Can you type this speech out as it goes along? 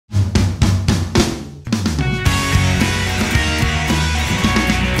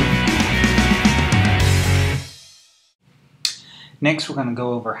Next, we're going to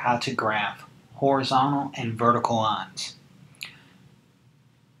go over how to graph horizontal and vertical lines.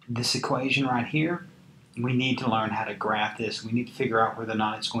 This equation right here, we need to learn how to graph this. We need to figure out whether or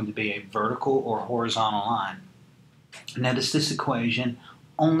not it's going to be a vertical or horizontal line. Notice this equation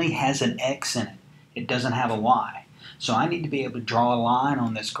only has an x in it. It doesn't have a y. So I need to be able to draw a line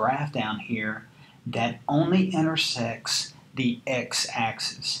on this graph down here that only intersects the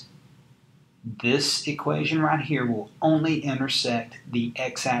x-axis. This equation right here will only intersect the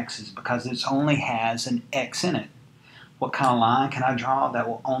x-axis because it only has an x in it. What kind of line can I draw that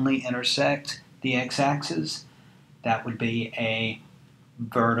will only intersect the x-axis? That would be a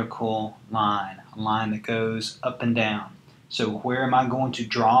vertical line, a line that goes up and down. So where am I going to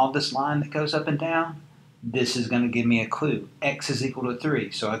draw this line that goes up and down? This is going to give me a clue. X is equal to 3.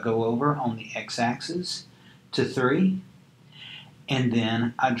 So I go over on the x-axis to 3. And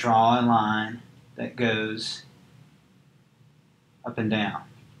then I draw a line that goes up and down,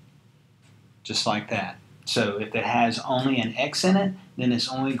 just like that. So if it has only an x in it, then it's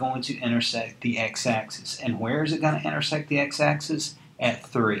only going to intersect the x-axis. And where is it going to intersect the x-axis? At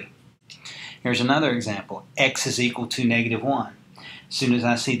 3. Here's another example. X is equal to -1. As soon as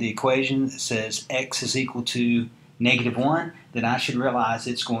I see the equation that says x is equal to -1, then I should realize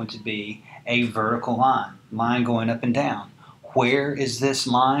it's going to be a vertical line going up and down. Where is this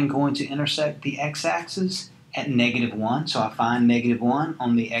line going to intersect the x-axis? At -1. So I find -1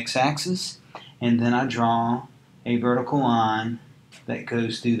 on the x-axis, and then I draw a vertical line that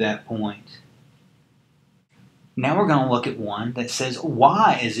goes through that point. Now we're going to look at one that says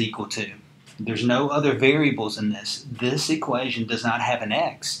y is equal to. There's no other variables in this. This equation does not have an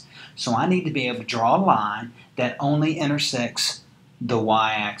x. So I need to be able to draw a line that only intersects the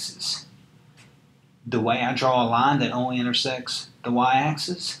y-axis. The way I draw a line that only intersects the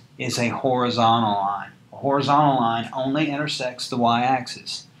y-axis is a horizontal line. A horizontal line only intersects the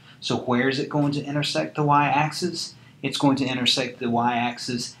y-axis. So where is it going to intersect the y-axis? It's going to intersect the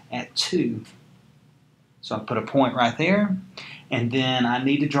y-axis at 2. So I put a point right there, and then I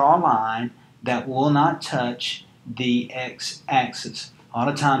need to draw a line that will not touch the x-axis. A lot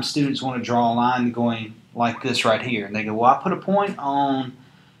of times students want to draw a line going like this right here. And they go, well, I put a point on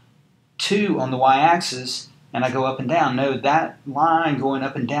 2 on the y-axis, and I go up and down. No, that line going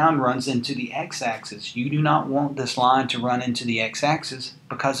up and down runs into the x-axis. You do not want this line to run into the x-axis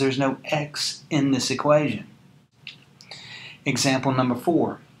because there's no x in this equation. Example number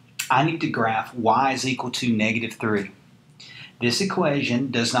 4. I need to graph y is equal to -3. This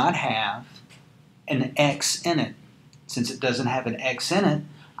equation does not have an x in it. Since it doesn't have an x in it,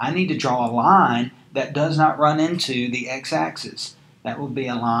 I need to draw a line that does not run into the x-axis. That will be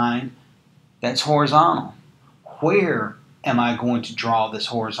a line that's horizontal. Where am I going to draw this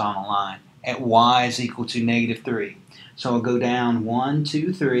horizontal line? At y is equal to -3. So I'll go down 1,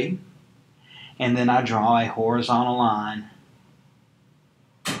 2, 3, and then I draw a horizontal line.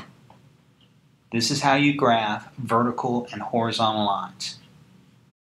 This is how you graph vertical and horizontal lines.